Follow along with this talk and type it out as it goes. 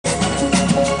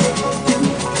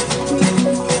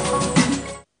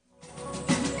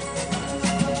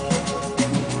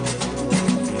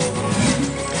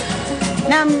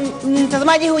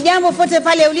mtazamaji, hujambo pote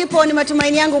pale ulipo, ni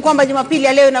matumaini yangu kwamba Jumapili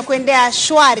ya leo inakuendea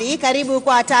shwari. Karibu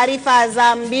kwa taarifa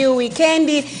za Mbiu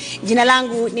Weekendi. Jina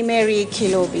langu ni Mary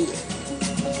Kilobi.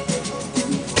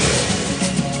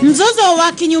 Mzozo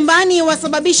wa kinyumbani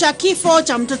wasababisha kifo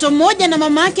cha mtoto mmoja na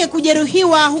mamake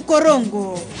kujeruhiwa huko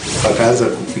Rongo. Wakaanza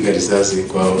kupiga risasi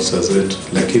kwa usazi wetu,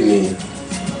 lakini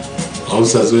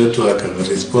usazi wetu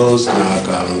akaresponse na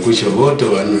akaangusha wote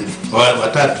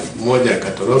watatu, mmoja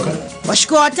akatoroka.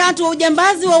 Washukiwa watatu wa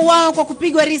ujambazi wauawa kwa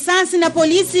kupigwa risasi na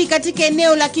polisi katika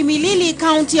eneo la Kimilili,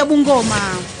 kaunti ya Bungoma.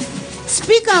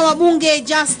 Spika wa bunge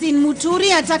Justin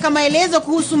Muturi ataka maelezo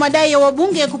kuhusu madai ya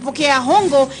wabunge kupokea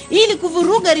hongo ili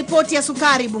kuvuruga ripoti ya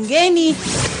sukari bungeni.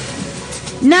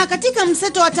 Na katika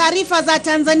mseto wa taarifa za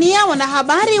Tanzania,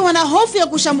 wanahabari wanahofu ya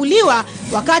kushambuliwa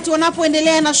wakati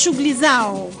wanapoendelea na shughuli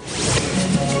zao.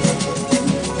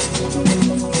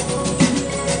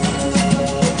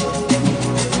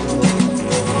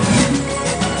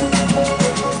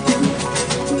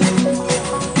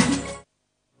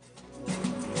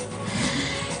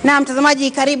 Na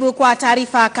mtazamaji, karibu kwa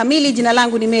taarifa kamili. Jina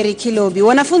langu ni Mary Kilobi.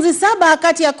 Wanafunzi 7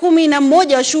 kati ya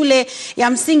 11 wa shule ya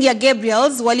msingi ya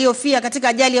Gabriels waliofia katika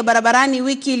ajali ya barabarani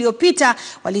wiki iliyopita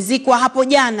walizikwa hapo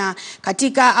jana.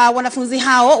 Katika wanafunzi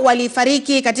hao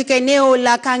walifariki katika eneo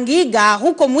la Kangiga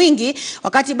huko Mwingi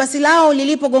wakati basi lao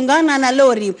lilipogongana na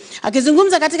lori.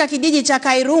 Akizungumza katika kijiji cha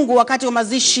Kairungu wakati wa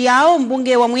mazishi yao,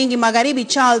 mbunge wa Mwingi Magharibi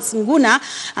Charles Nguna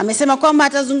amesema kwamba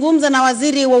atazungumza na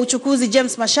waziri wa uchukuzi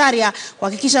James Macharia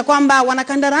kuhakikisha kwamba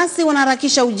wanakandarasi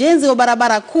wanaharakisha ujenzi wa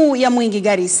barabara kuu ya Mwingi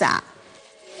Garissa.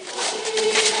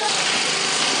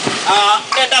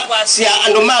 Nenda kwa sia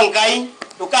andumangai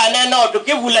tukanena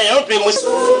tukivula yote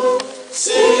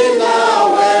sina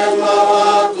wema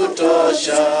wa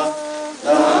kutosha,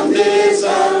 dhambi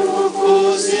zangu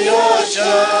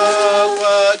kuziosha,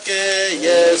 kwake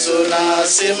Yesu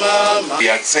nasimama.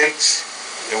 We accept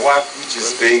the work which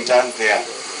is being done there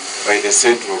by the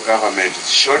central government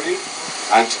shortly,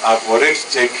 and I've already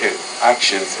taken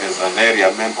actions as an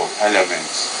area member of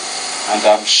parliament, and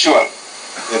I'm sure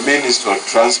the Minister of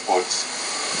Transport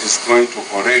is going to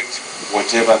correct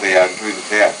whatever they are doing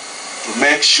there to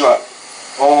make sure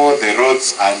all the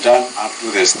roads are done up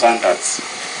to the standards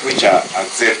which are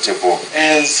acceptable.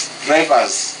 As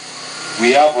drivers,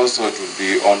 we have also to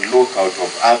be on lookout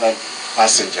of other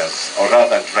passengers or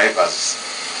other drivers.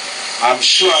 I'm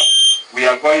sure we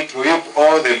are going to give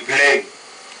all the blame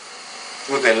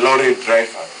to the lorry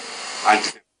driver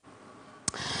and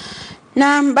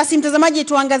Na basi mtazamaji,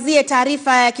 tuangazie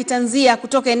taarifa ya kitanzia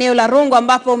kutoka eneo la Rongo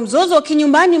ambapo mzozo wa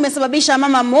kinyumbani umesababisha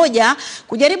mama mmoja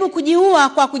kujaribu kujiua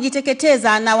kwa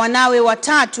kujiteketeza na wanawe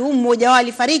watatu. Mmoja wao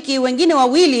alifariki, wengine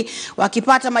wawili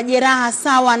wakipata majeraha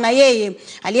sawa na yeye.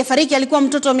 Aliyefariki alikuwa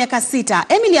mtoto wa miaka 6,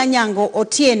 Emily Anyango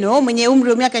Otieno mwenye umri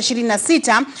wa miaka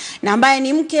 26 na ambaye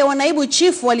ni mke wa naibu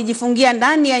chifu. Alijifungia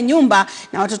ndani ya nyumba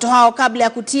na watoto hao kabla ya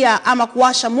kutia ama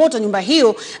kuwasha moto nyumba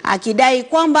hiyo, akidai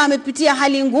kwamba amepitia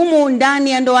hali ngumu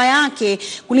ndani ya ndoa yake.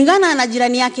 Kulingana na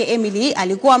jirani yake Emily,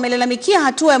 alikuwa amelalamikia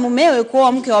hatua ya mumewe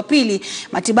kuoa mke wa pili.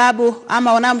 Matibabu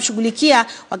ama wanamshughulikia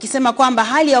wakisema kwamba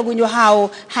hali ya wagonjwa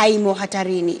hao haimo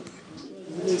hatarini.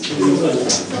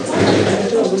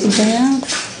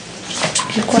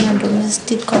 Tulikuwa na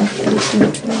domestic conflict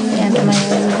between me and my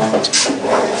husband,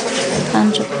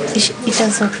 and it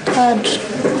has occurred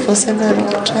for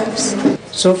several times.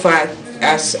 So far,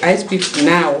 as I speak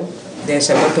now, there's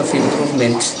a lot of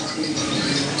improvement.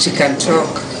 She can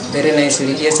talk very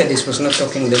nicely. Yesterday she was not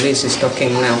talking the way she's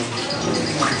talking now.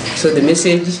 So the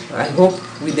message, I hope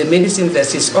with the medicine that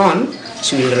she's on,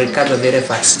 she will recover very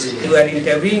fast. You are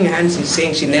interviewing her and she's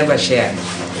saying she never shared.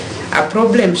 A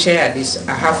problem shared is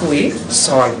a halfway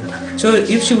solved. So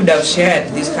if she would have shared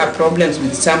her problems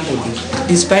with somebody,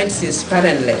 despite she's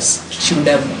parentless, she would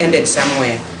have ended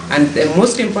somewhere. And the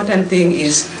most important thing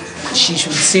is she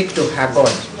should seek to her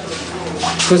God,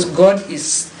 because God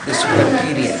is the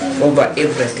superior over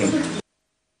everything.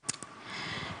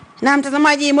 Na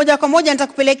mtazamaji, moja kwa moja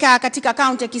nitakupeleka katika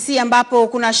kaunti ya Kisii ambapo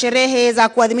kuna sherehe za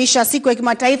kuadhimisha siku ya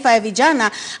kimataifa ya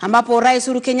vijana, ambapo Rais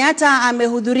Uhuru Kenyatta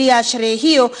amehudhuria sherehe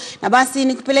hiyo. Na basi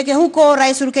nikupeleke huko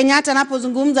Rais Uhuru Kenyatta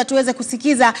anapozungumza tuweze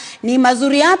kusikiza ni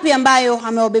mazuri yapi ambayo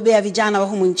amewabebea vijana wa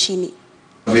humu nchini.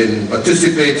 Been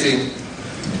participating,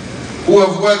 who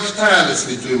have worked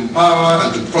tirelessly to empower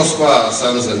and to prosper our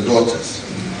sons and daughters.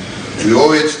 We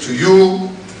owe it to you,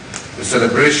 the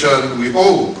celebration, we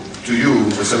owe to you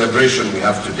the celebration we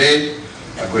have today.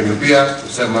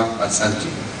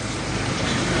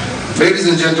 Ladies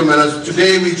and gentlemen, as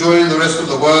today we join the rest of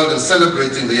the world in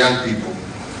celebrating the young people,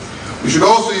 we should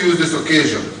also use this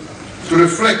occasion to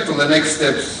reflect on the next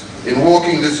steps in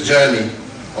walking this journey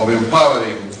of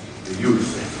empowering the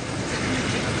youth.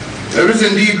 There is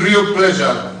indeed real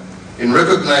pleasure in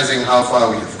recognizing how far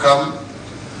we have come,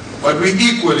 but we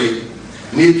equally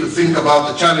need to think about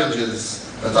the challenges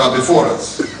that are before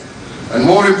us, and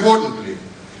more importantly,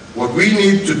 what we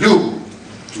need to do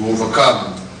to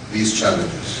overcome these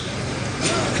challenges.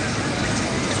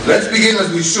 Let's begin,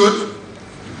 as we should,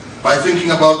 by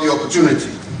thinking about the opportunity.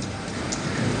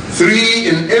 3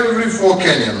 in every 4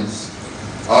 Kenyans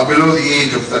are below the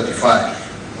age of 35,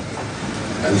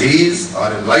 and these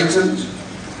are enlightened,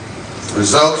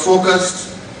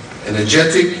 result-focused,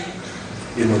 energetic,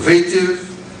 innovative,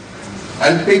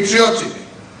 and patriotic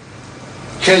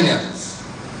Kenyans.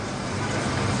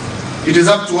 It is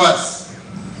up to us,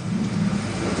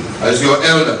 as your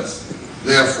elders,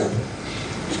 therefore,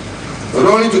 not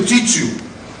only to teach you,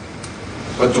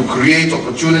 but to create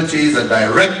opportunities that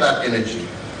direct that energy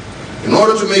in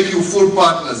order to make you full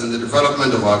partners in the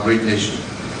development of our great nation.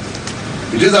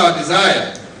 It is our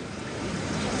desire,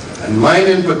 and mine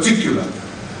in particular,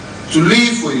 to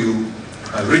leave for you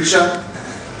a richer,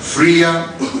 freer,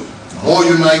 more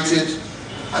united,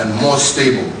 and more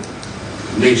stable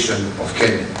nation of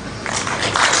Kenya.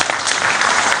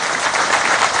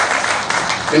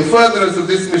 In furtherance of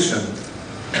this mission,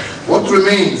 what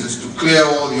remains is to clear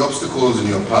all the obstacles in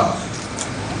your path,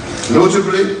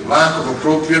 notably lack of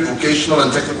appropriate vocational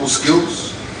and technical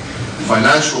skills,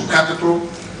 financial capital,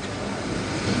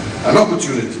 and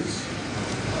opportunities.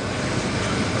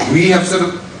 We have,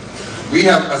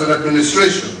 as an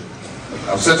administration,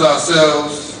 set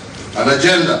ourselves an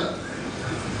agenda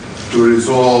to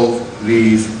resolve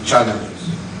these challenges.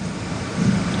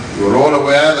 You are all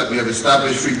aware that we have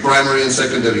established free primary and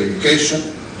secondary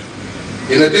education.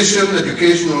 In addition,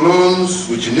 educational loans,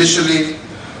 which initially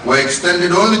were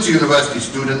extended only to university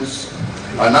students,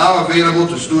 are now available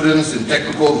to students in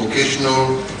technical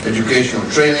vocational educational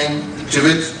training,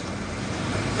 TVET,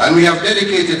 and we have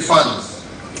dedicated funds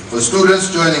for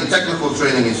students joining technical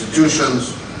training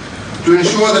institutions to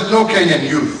ensure that no Kenyan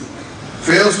youth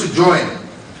fails to join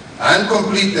and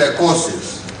complete their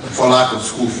courses for lack of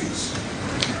school fees.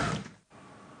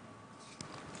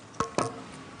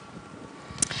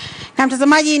 Na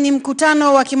mtazamaji, ni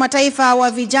mkutano wa kimataifa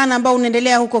wa vijana ambao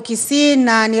unaendelea huko Kisii,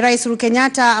 na ni Rais Uhuru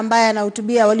Kenyatta ambaye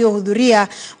anahutubia waliohudhuria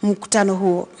mkutano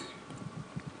huo.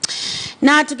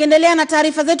 Na tukiendelea na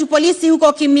taarifa zetu, polisi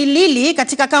huko Kimilili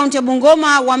katika kaunti ya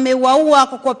Bungoma wamewaua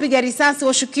kwa kuwapiga risasi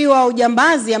washukiwa wa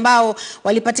ujambazi ambao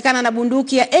walipatikana na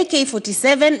bunduki ya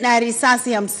AK-47 na risasi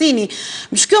 50.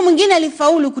 Mshukiwa mwingine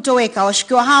alifaulu kutoweka.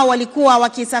 Washukiwa hao walikuwa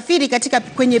wakisafiri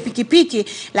kwenye pikipiki,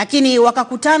 lakini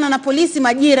wakakutana na polisi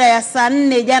majira ya saa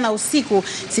 4 jana usiku.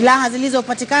 Silaha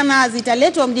zilizopatikana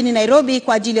zitaletwa mjini Nairobi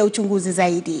kwa ajili ya uchunguzi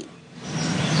zaidi.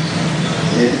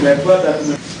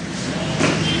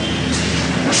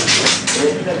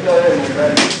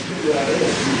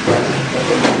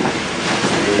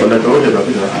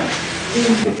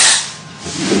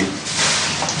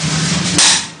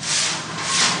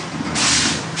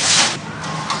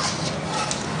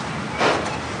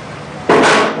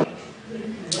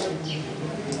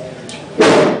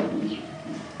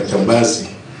 Wajambazi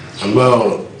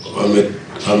ambao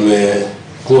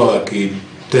wamekuwa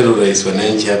wakiterrorize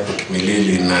wananchi hapa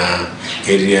Kimilili na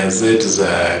area zetu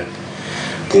za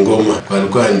Bungoma,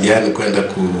 walikuwa njiani kwenda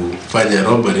kufanya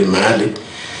robbery mahali,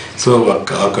 so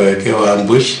wakawekewa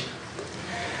ambush.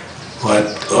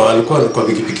 Walikuwa kwa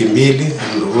pikipiki mbili,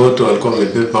 wote walikuwa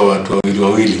wamebeba watu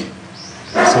wawili.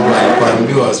 So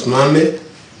walipoambiwa wasimame,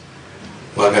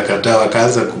 wakakataa,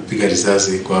 wakaanza kupiga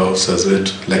risasi kwa officers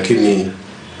wetu, lakini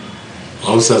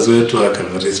officers wetu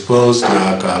waka-response na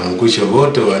wakaangusha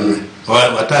wote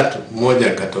watatu, mmoja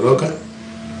akatoroka.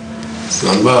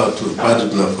 Ambao bado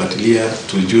tunafuatilia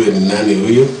tujue ni nani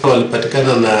huyo.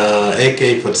 Walipatikana na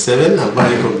AK-47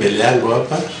 ambayo iko mbele yangu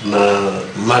hapa, na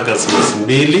magazines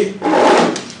 2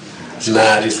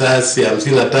 na risasi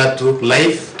 53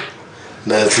 live,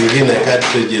 na zingine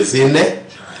cartridges 4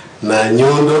 na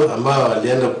nyundo ambao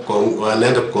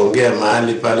wanaenda kuongea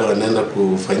mahali pale, wanaenda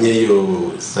kufanyia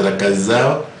hiyo sarakasi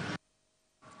zao.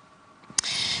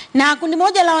 Na kundi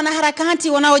moja la wanaharakati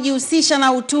wanaojihusisha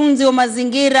na utunzi wa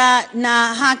mazingira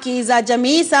na haki za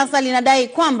jamii sasa linadai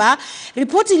kwamba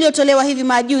ripoti ilyotolewa hivi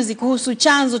majuzi kuhusu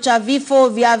chanzo cha vifo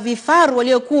vya vifaru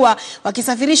waliokuwa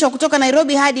wakisafirishwa kutoka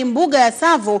Nairobi hadi mbuga ya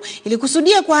Tsavo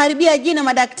ilikusudia kuwaharibia jina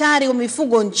madaktari wa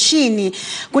mifugo nchini.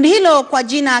 Kundi hilo kwa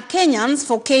jina Kenyans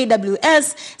for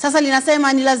KWS sasa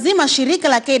linasema ni lazima shirika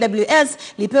la KWS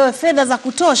lipewe fedha za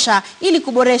kutosha ili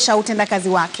kuboresha utendakazi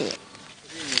wake.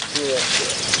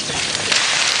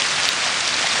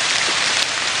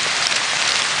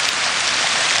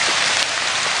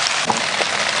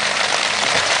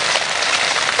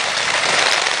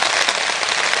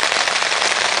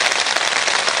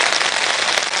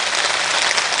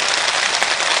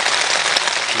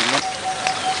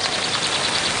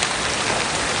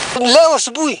 Leo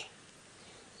asubuhi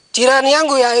jirani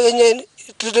yangu yenye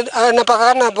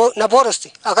anapakana na forest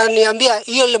akaniambia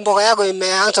hiyo mboga yako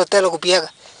imeanza tena kupiega.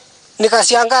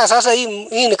 Nikashangaa sasa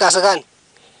hii ni kazi gani?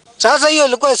 Sasa hiyo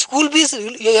ilikuwa school fees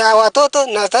ya watoto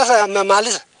na sasa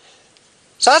amemaliza.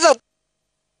 Sasa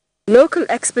local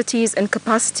expertise and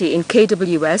capacity in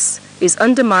KWS is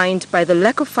undermined by the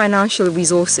lack of financial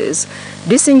resources,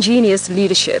 disingenuous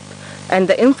leadership, and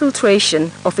the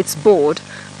infiltration of its board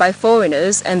by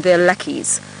foreigners and their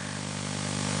lackeys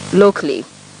locally,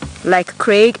 like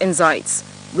Craig and Zeitz,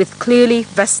 with clearly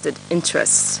vested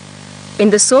interests. In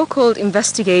the so-called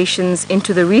investigations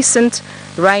into the recent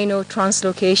rhino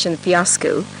translocation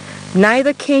fiasco,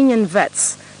 neither Kenyan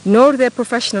vets nor their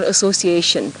professional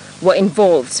association were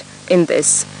involved in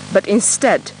this, but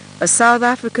instead a South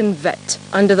African vet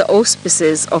under the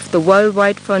auspices of the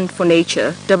Worldwide Fund for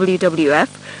Nature, WWF,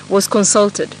 was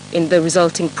consulted in the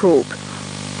resulting probe.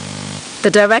 The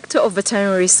Director of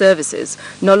Veterinary Services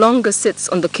no longer sits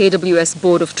on the KWS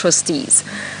Board of Trustees,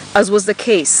 as was the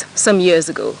case some years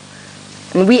ago.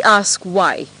 And we ask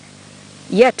why.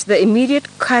 Yet the immediate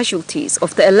casualties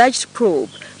of the alleged probe,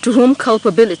 to whom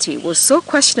culpability was so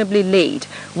questionably laid,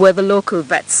 were the local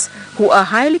vets, who are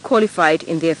highly qualified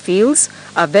in their fields,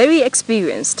 are very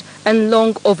experienced and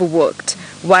long overworked,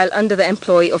 while under the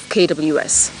employ of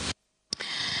KWS.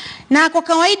 Na kwa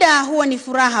kawaida huwa ni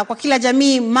furaha kwa kila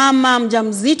jamii mama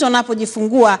mjamzito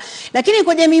anapojifungua, lakini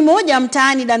kwa jamii moja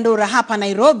mtaani Dandora hapa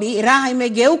Nairobi, raha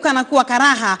imegeuka na kuwa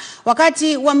karaha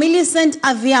wakati wa Millicent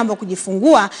Adhiambo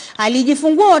kujifungua.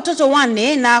 Alijifungua watoto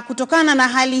 4 na kutokana na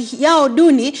hali yao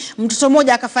duni mtoto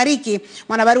mmoja akafariki.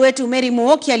 Mwanahabari wetu Mary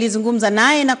Muoki alizungumza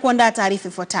naye na kuandaa taarifa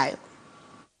ifuatayo.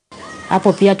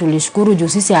 Hapo pia tulishukuru juu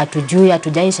sisi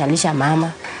hatujaishalisha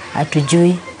mama,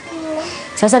 hatujui.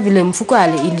 Sasa vile mfuko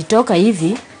ilitoka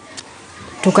hivi,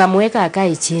 tukamweka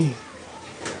akae chini.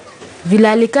 Vile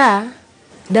alikaa,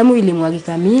 damu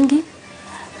ilimwagika mingi,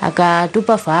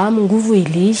 akatupa fahamu, nguvu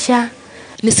iliisha.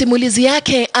 Ni simulizi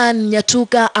yake Ann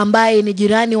Nyatuka ambaye ni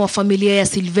jirani wa familia ya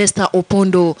Sylvester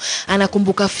Opondo.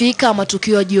 Anakumbuka fika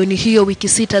matukio ya jioni hiyo wiki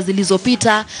 6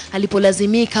 zilizopita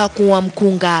alipolazimika kuwa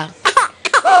mkunga.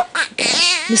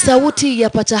 Ni sauti ya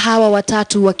pacha hawa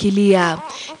watatu wakilia.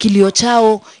 Kilio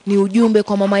chao ni ujumbe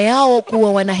kwa mama yao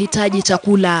kuwa wanahitaji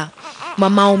chakula.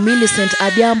 Mamao Millicent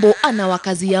Adhiambo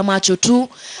anawakazia macho tu,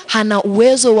 hana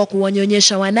uwezo wa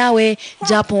kuwanyonyesha wanawe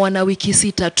japo wana wiki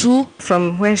 6 tu.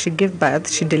 From when she gave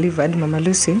birth, she delivered Mama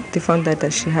Lucy. They found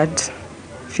that she had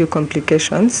few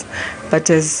complications, but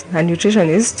as a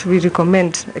nutritionist we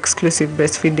recommend exclusive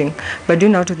breastfeeding, but due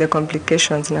now to the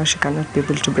complications, now she cannot be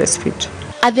able to breastfeed.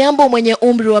 Adhiambo mwenye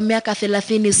umri wa miaka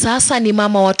 30 sasa ni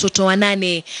mama watoto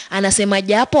 8. Anasema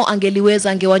japo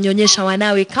angeliweza angewanyonyesha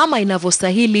wanawe kama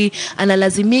inavyostahili,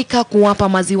 analazimika kuwapa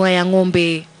maziwa ya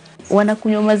ng'ombe.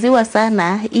 Wanakunywa maziwa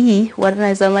sana, hii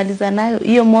wanaweza maliza nayo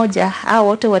hiyo moja, hao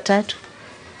wote watatu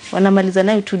wanamaliza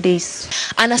nayo 2 days.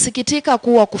 Anasikitika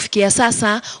kuwa kufikia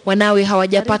sasa wanawe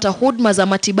hawajapata huduma za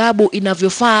matibabu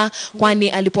inavyofaa, kwani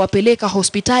alipowapeleka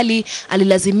hospitali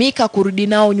alilazimika kurudi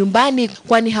nao nyumbani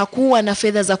kwani hakuwa na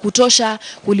fedha za kutosha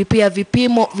kulipia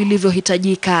vipimo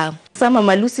vilivyohitajika. Sasa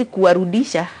Mama Lucy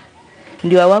kuwarudisha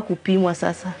ndio hawakupimwa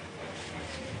sasa.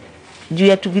 Juu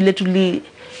ya vile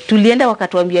tulienda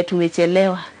wakatuambia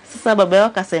tumechelewa. Sasa baba yao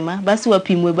akasema basi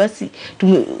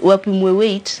wapimwe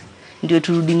weight ndio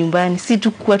turudi nyumbani. Si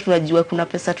tukua tunajua kuna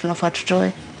pesa tunafaa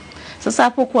tutoe. Sasa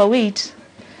hapo kwa weight,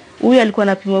 huyu alikuwa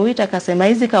anapima weight akasema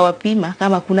hizi kawapima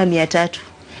kama kuna 300.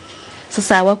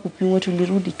 Sasa hawakupimwa,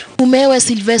 tulirudi tu. Mumewe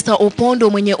Sylvester Opondo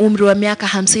mwenye umri wa miaka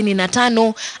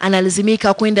 55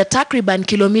 analazimika kwenda takriban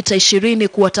kilomita 20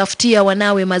 kuwatafutia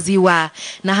wanawe maziwa.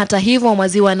 Na hata hivyo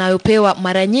maziwa anayopewa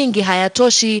mara nyingi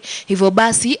hayatoshi, hivyo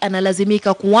basi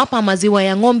analazimika kuwapa maziwa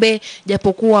ya ng'ombe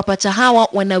japokuwa pacha hawa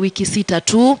wana wiki 6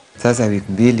 tu. Sasa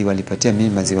wiki 2 walipatia mimi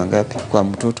maziwa ngapi kwa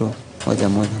mtoto moja.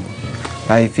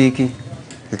 Haifiki.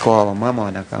 Kwa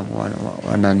mama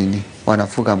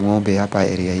wanafuga ng'ombe hapa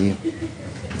area hiyo.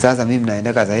 Sasa mimi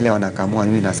naenda kaza ile wanakamua,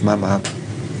 mimi nasimama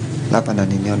hapa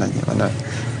na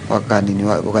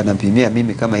wakanipimia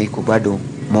mimi kama iko bado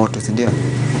moto, si ndio?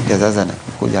 Sasa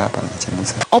nakuja hapa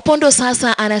nachemusa. Opondo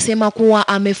sasa anasema kuwa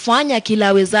amefanya kila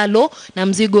awezalo na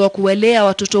mzigo wa kuwalea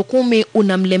watoto 10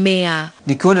 unamlemea.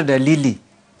 Nikiona dalili,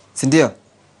 si ndio?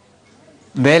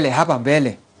 Hapa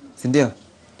mbele, si ndio?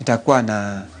 Nitakuwa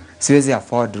na siwezi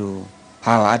afford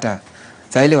hawa, hata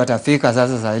saa ile watafika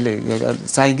sasa,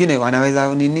 saa ingine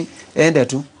wanaweza ende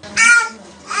tu.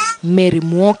 Mary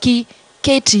Muoki,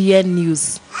 KTN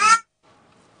News.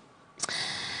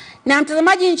 Na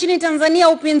mtazamaji, nchini Tanzania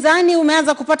upinzani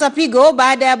umeanza kupata pigo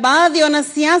baada ya baadhi ya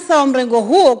wanasiasa wa mrengo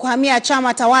huo kuhamia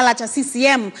chama tawala cha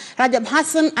CCM. Rajab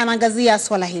Hassan anaangazia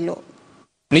swala hilo.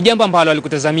 Ni jambo ambalo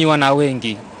alikutazamiwa na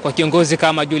wengi kwa kiongozi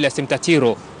kama Julius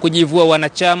Mtatiro kujivua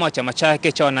wanachama wa chama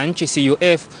chake cha wananchi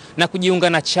CUF na kujiunga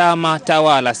na chama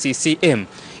tawala CCM.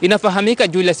 Inafahamika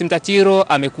Julius Mtatiro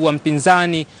amekuwa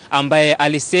mpinzani ambaye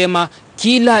alisema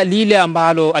kila lile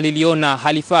ambalo aliliona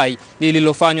halifai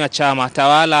lililofanywa chama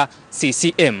tawala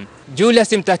CCM.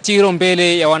 Julius Mtatiro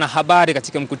mbele ya wanahabari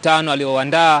katika mkutano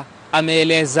alioandaa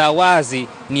ameeleza wazi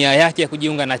nia yake ya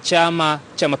kujiunga na chama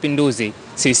cha mapinduzi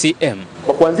CCM.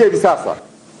 Kwa kuanzia hivi sasa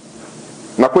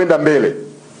na kwenda mbele,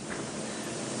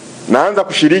 naanza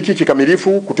kushiriki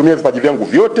kikamilifu kutumia vipaji vyangu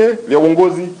vyote vya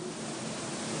uongozi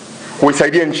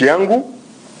kuisaidia nchi yangu,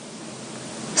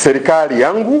 serikali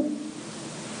yangu,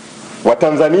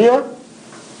 Watanzania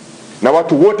na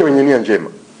watu wote wenye nia njema.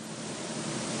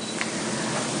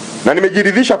 Na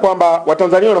nimejiridhisha kwamba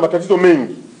Watanzania wana matatizo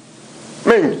mengi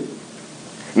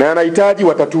na yanahitaji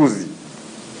watatuzi.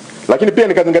 Lakini pia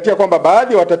nikazingatia kwamba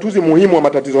baadhi ya watatuzi muhimu wa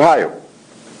matatizo hayo,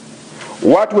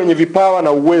 watu wenye vipawa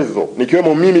na uwezo,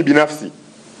 nikiwemo mimi binafsi,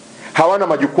 hawana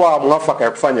majukwaa mwafaka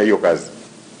ya kufanya hiyo kazi.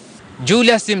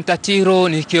 Julius Mtatiro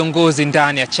ni kiongozi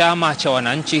ndani ya chama cha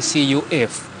wananchi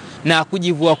CUF, na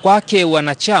kujivua kwake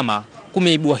wanachama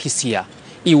kumeibua hisia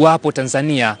iwapo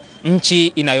Tanzania, nchi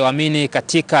inayoamini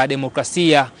katika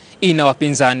demokrasia, ina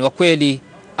wapinzani wa kweli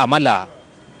ama la.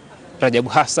 Rajab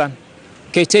Hassan,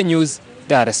 KT News,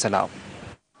 Dar es Salaam.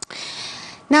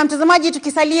 Na mtazamaji,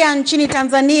 tukisalia nchini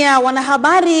Tanzania,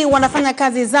 wanahabari wanafanya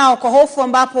kazi zao kwa hofu,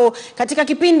 ambapo katika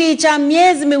kipindi cha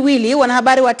miezi miwili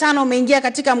wanahabari 5 wameingia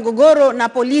katika mgogoro na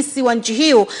polisi wa nchi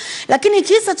hiyo. Lakini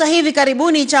kisa cha hivi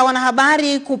karibuni cha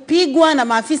wanahabari kupigwa na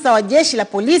maafisa wa jeshi la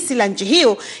polisi la nchi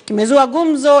hiyo kimezua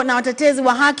gumzo, na watetezi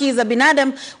wa haki za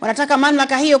binadamu wanataka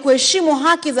mamlaka hiyo kuheshimu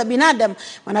haki za binadamu.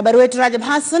 Mwanahabari wetu Rajab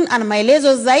Hassan ana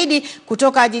maelezo zaidi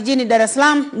kutoka jijini Dar es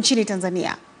Salaam nchini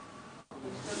Tanzania.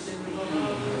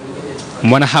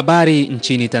 Mwanahabari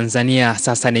nchini Tanzania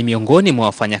sasa ni miongoni mwa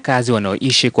wafanyakazi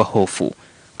wanaoishi kwa hofu.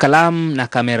 Kalamu na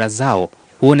kamera zao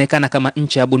huonekana kama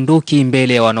ncha ya bunduki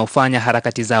mbele ya wanaofanya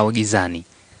harakati zao gizani.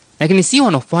 Lakini si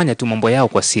wanaofanya tu mambo yao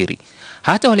kwa siri.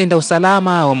 Hata walinda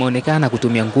usalama wameonekana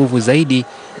kutumia nguvu zaidi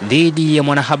dhidi ya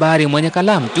mwanahabari mwenye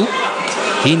kalamu tu.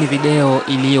 Hii ni video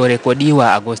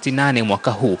iliyorekodiwa Agosti 8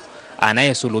 mwaka huu.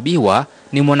 Anayesulubiwa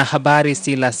ni mwanahabari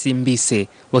Simbise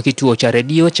wa kituo cha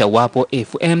redio cha Wapo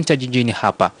FM cha jijini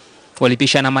hapa.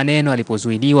 Walipishana maneno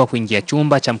alipozuiliwa kuingia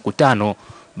chumba cha mkutano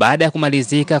baada ya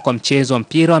kumalizika kwa mchezo wa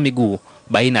mpira wa miguu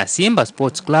baina ya Simba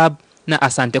Sports Club na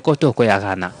Asante Kotoko ya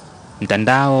Ghana.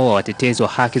 Mtandao wa watetezi wa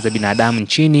haki za binadamu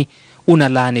nchini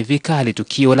unalaani vikali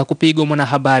tukio la kupigwa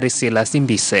mwanahabari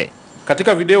Simbise.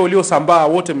 Katika video iliyosambaa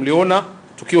wote mliona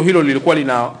tukio hilo lilikuwa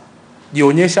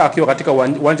linajionyesha akiwa katika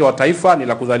uwanja wa Taifa. Ni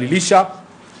la kudhalilisha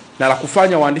na la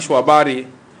kufanya waandishi wa habari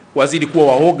wazidi kuwa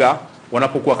waoga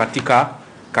wanapokuwa katika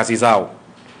kazi zao.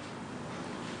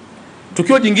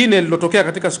 Tukio jingine lilotokea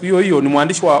katika siku hiyo ni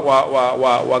mwandishi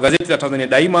wa gazeti la Tanzania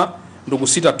Daima, ndugu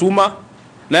Sita Tuma,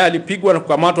 naye alipigwa na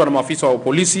kukamatwa na maafisa wa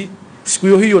polisi siku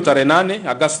hiyo tarehe 8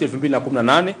 Agosti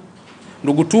 2018.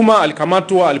 Ndugu Tuma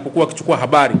alikamatwa alipokuwa akichukua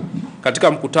habari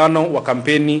katika mkutano wa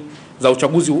kampeni za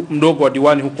uchaguzi mdogo wa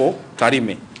diwani huko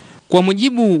Tarime. Kwa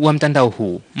mujibu wa mtandao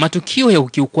huu, matukio ya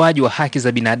ukiukwaji wa haki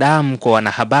za binadamu kwa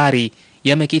wanahabari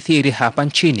yamekithiri hapa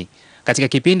nchini. Katika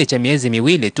kipindi cha miezi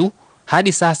miwili tu,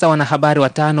 hadi sasa wanahabari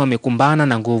 5 wamekumbana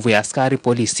na nguvu ya askari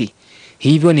polisi.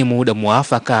 Hivyo ni muda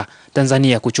mwafaka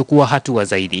Tanzania kuchukua hatua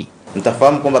zaidi.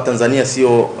 Mtafahamu kwamba Tanzania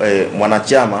sio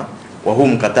mwanachama wa huu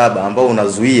mkataba ambao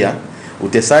unazuia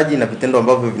utesaji na vitendo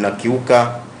ambavyo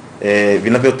vinakiuka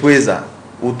vinavyotweza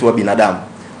utu wa binadamu.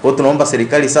 Kwa hiyo tunaomba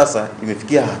serikali sasa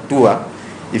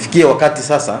ifikie wakati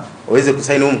sasa waweze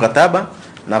kusaini huu mkataba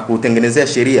na kutengenezea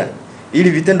sheria ili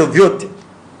vitendo vyote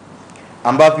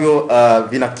ambavyo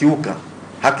vinakiuka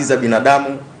haki za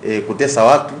binadamu, kutesa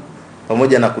watu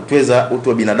pamoja na kutweza utu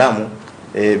wa binadamu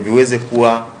viweze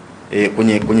kuwa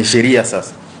kwenye sheria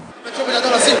sasa.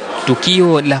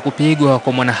 Tukio la kupigwa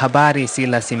kwa mwanahabari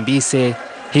Simbise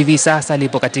hivi sasa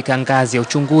lipo katika ngazi ya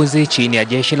uchunguzi chini ya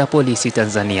jeshi la polisi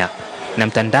Tanzania. Na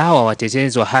mtandao wa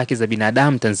watetezi wa haki za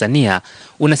binadamu Tanzania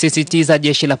unasisitiza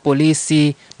jeshi la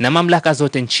polisi na mamlaka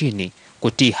zote nchini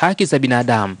kutii haki za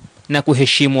binadamu na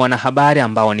kuheshimu wanahabari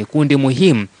ambao ni kundi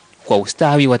muhimu kwa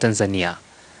ustawi wa Tanzania.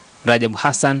 Rajab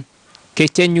Hassan,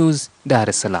 KT News, Dar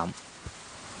es Salaam.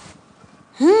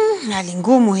 Hali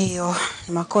ngumu hiyo,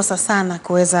 ni makosa sana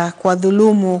kuweza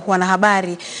kuwadhulumu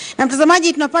wanahabari. Na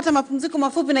mtazamaji, tunapata mapumziko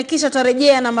mafupi na kisha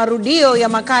tutarejea na marudio ya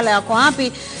makala Yako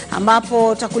Wapi,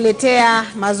 ambapo tutakuletea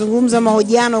mazungumzo,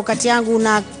 mahojiano kati yangu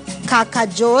na kaka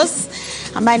Jos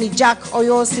ambaye ni Jack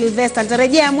Oyo Sylvester.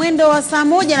 Tutarejea mwendo wa saa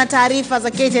 1 na taarifa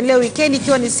za KTN leo weekend,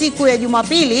 ikiwa ni siku ya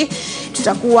Jumapili.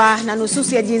 Tutakuwa na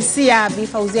nususi ya jinsia, Bi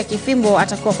Fauzia Kifimbo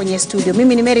atakuwa kwenye studio.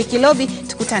 Mimi ni Mary Kilobi,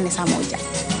 tukutane saa 1.